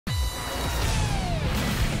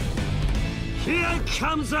Here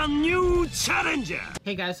comes a new challenger!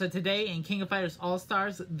 Hey guys, so today in King of Fighters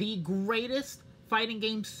All-Stars, the greatest fighting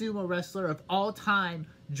game sumo wrestler of all time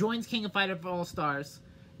joins King of Fighters All-Stars.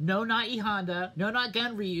 No, not E Honda. No, not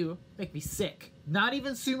Genryu. Make me sick. Not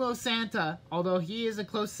even Sumo Santa, although he is a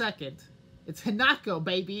close second. It's Hinako,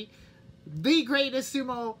 baby. The greatest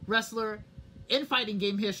sumo wrestler in fighting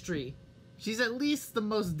game history. She's at least the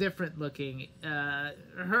most different looking.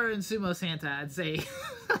 Her and Sumo Santa, I'd say.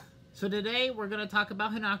 So today we're going to talk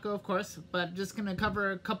about Hinako, of course, but just going to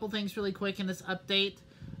cover a couple things really quick in this update.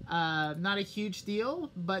 Not a huge deal,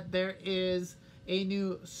 but there is a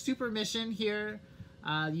new super mission here.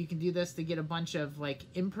 You can do this to get a bunch of like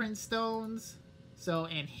imprint stones,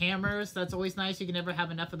 and hammers. That's always nice. You can never have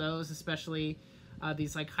enough of those, especially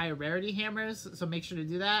these like high rarity hammers. So make sure to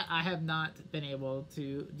do that. I have not been able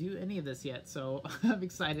to do any of this yet, so I'm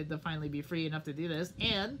excited to finally be free enough to do this.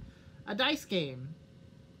 And a dice game.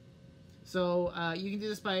 So you can do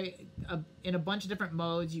this by in a bunch of different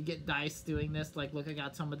modes. You get dice doing this. Like, look, I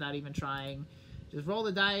got some without even trying. Just roll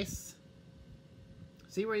the dice.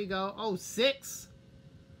 See where you go. Oh, 6.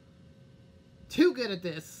 Too good at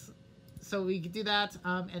this. So we can do that.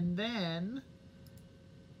 And then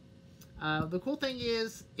the cool thing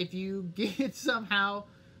is, if you get somehow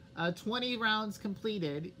 20 rounds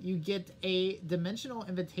completed, you get a dimensional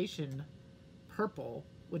invitation purple,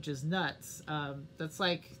 which is nuts. That's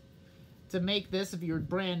like, to make this, if you're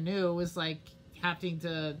brand new, is like having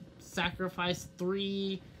to sacrifice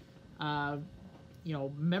 3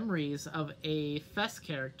 memories of a fest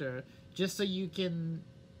character just so you can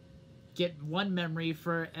get 1 memory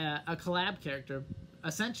for a collab character,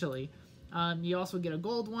 essentially. You also get a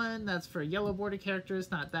gold one. That's for yellow border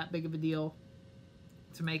characters. Not that big of a deal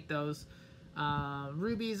to make those.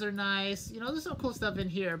 Rubies are nice. There's some cool stuff in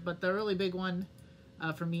here, but the really big one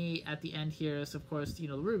for me at the end here is, of course, the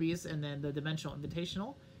rubies, and then the dimensional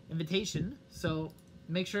invitation. So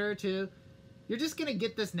make sure to, you're just gonna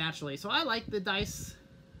get this naturally. So I like the dice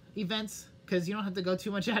events because you don't have to go too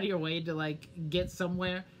much out of your way to like get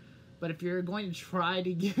somewhere. But if you're going to try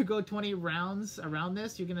to go 20 rounds around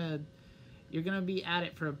this, you're gonna be at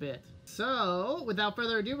it for a bit. So without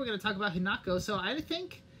further ado, we're gonna talk about Hinako. So I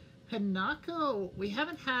think Hinako, we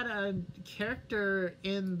haven't had a character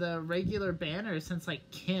in the regular banner since like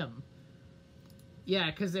Kim. Yeah,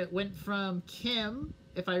 because it went from Kim,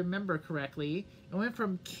 if I remember correctly, it went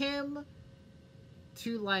from Kim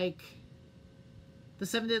to like the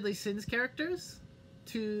 7 Deadly Sins characters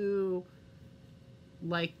to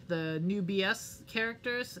like the new BS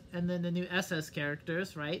characters and then the new SS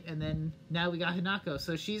characters, right? And then now we got Hinako.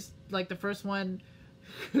 So she's like the first one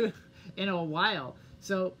in a while.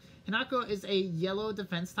 So Hinako is a yellow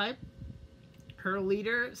defense type. Her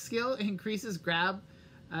leader skill increases grab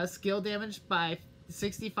skill damage by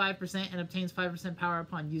 65% and obtains 5% power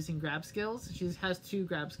upon using grab skills. She has 2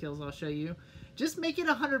 grab skills I'll show you. Just make it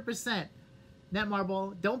 100%.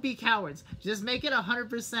 Netmarble, don't be cowards. Just make it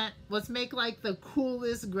 100%. Let's make like the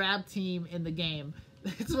coolest grab team in the game.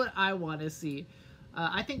 That's what I want to see.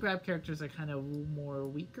 I think grab characters are kind of more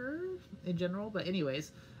weaker in general, but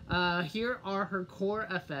anyways. Here are her core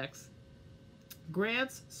effects.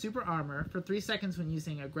 Grants super armor for 3 seconds when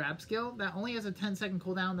using a grab skill. That only has a 10-second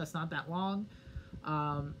cooldown. That's not that long.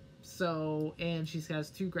 And she has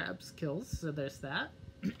 2 grab skills, so there's that.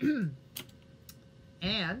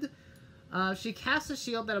 And she casts a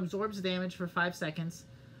shield that absorbs damage for 5 seconds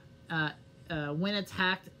when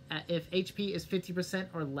attacked if HP is 50%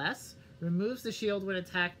 or less. Removes the shield when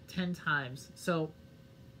attacked 10 times. So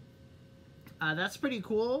that's pretty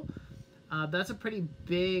cool. That's a pretty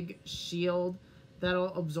big shield.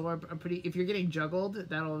 That'll absorb a pretty... If you're getting juggled,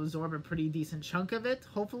 that'll absorb a pretty decent chunk of it,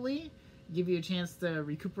 hopefully. Give you a chance to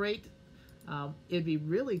recuperate. It'd be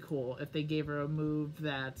really cool if they gave her a move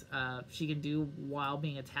that she can do while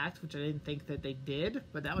being attacked, which I didn't think that they did,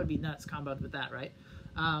 but that would be nuts comboed with that, right?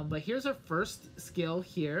 But here's her first skill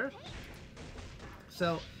here.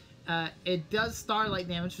 So it does Starlight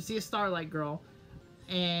damage. You see a Starlight girl.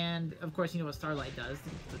 And, of course, you know what Starlight does,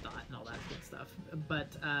 the dot and all that good stuff.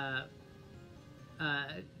 But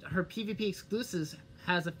her PvP exclusives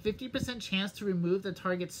has a 50% chance to remove the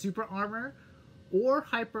target's super armor or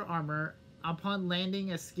hyper armor upon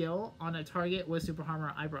landing a skill on a target with super armor or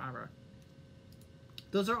hyper armor.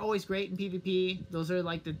 Those are always great in PvP. Those are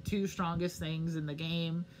like the 2 strongest things in the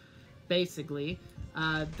game, basically.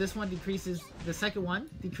 This one decreases, the second one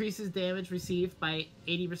decreases damage received by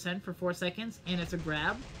 80% for 4 seconds, and it's a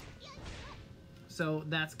grab. So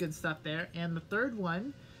that's good stuff there. And the third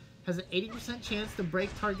one has an 80% chance to break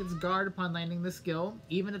target's guard upon landing the skill,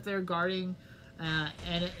 even if they're guarding,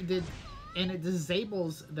 and it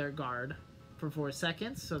disables their guard for 4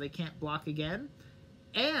 seconds, so they can't block again.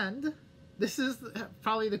 And this is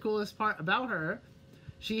probably the coolest part about her.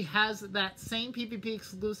 She has that same PvP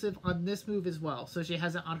exclusive on this move as well. So she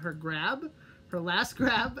has it on her grab, her last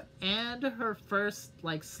grab, and her first,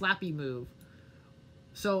 like, slappy move.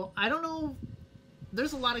 So, I don't know.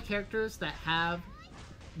 There's a lot of characters that have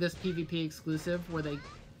this PvP exclusive where they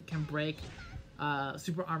can break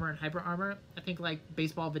super armor and hyper armor. I think, like,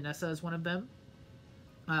 Baseball Vanessa is one of them.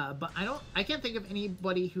 But I can't think of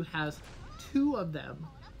anybody who has 2 of them.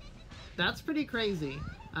 That's pretty crazy.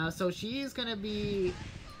 So she is gonna be,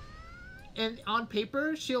 and on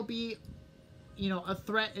paper she'll be, you know, a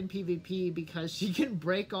threat in PvP because she can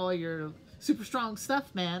break all your super strong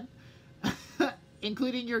stuff, man.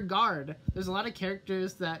 Including your guard. There's a lot of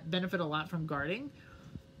characters that benefit a lot from guarding,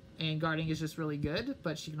 and guarding is just really good,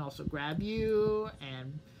 but she can also grab you,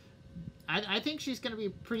 and I think she's going to be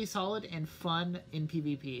pretty solid and fun in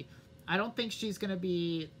PvP. I don't think she's going to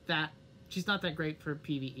be that... She's not that great for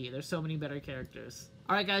PvE. There's so many better characters.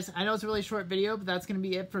 Alright guys, I know it's a really short video, but that's going to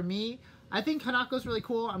be it for me. I think Hanako's really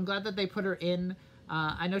cool. I'm glad that they put her in.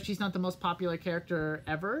 I know she's not the most popular character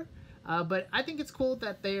ever, but I think it's cool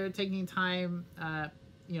that they're taking time,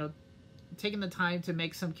 you know, taking the time to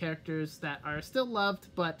make some characters that are still loved,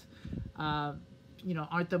 but, you know,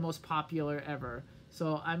 aren't the most popular ever.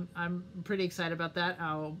 So I'm pretty excited about that.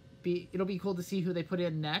 It'll be cool to see who they put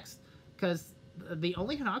in next, because the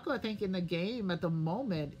only Hinako I think in the game at the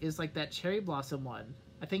moment is like that Cherry Blossom one.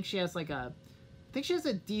 I think she has like a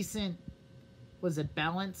decent, was it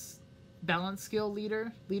balance skill,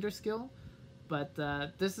 leader skill, but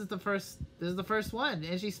this is the first one,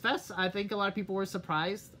 and she's fest. I think a lot of people were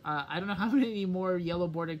surprised. I don't know how many more yellow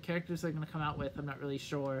bordered characters they're gonna come out with. I'm not really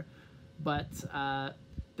sure, but I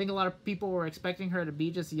think a lot of people were expecting her to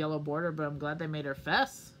be just a yellow border, but I'm glad they made her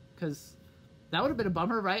fest, because that would have been a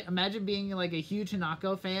bummer, right? Imagine being like a huge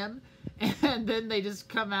Hinako fan, and then they just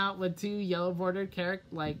come out with 2 yellow bordered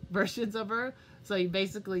versions of her. So you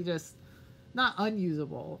basically just, not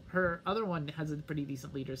unusable. Her other one has a pretty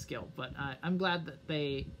decent leader skill, but I'm glad that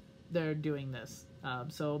they're doing this.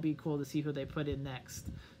 So it'll be cool to see who they put in next.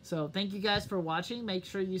 So thank you guys for watching. Make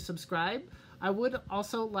sure you subscribe. I would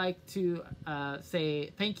also like to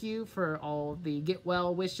say thank you for all the get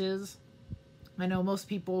well wishes. I know most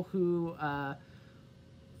people who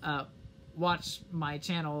watch my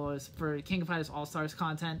channel is for King of Fighters All-Stars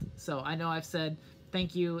content, so I know I've said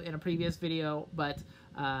thank you in a previous video, but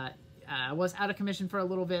I was out of commission for a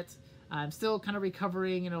little bit. I'm still kind of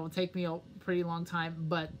recovering, and it will take me a pretty long time,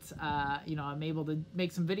 but you know, I'm able to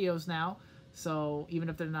make some videos now, so even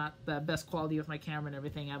if they're not the best quality with my camera and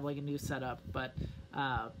everything, I have like a new setup. But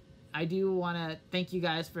I do want to thank you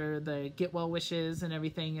guys for the get well wishes and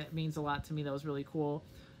everything. It means a lot to me. That was really cool.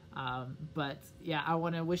 But yeah, I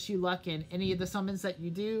want to wish you luck in any of the summons that you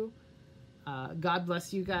do. God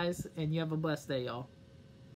bless you guys, and you have a blessed day, y'all.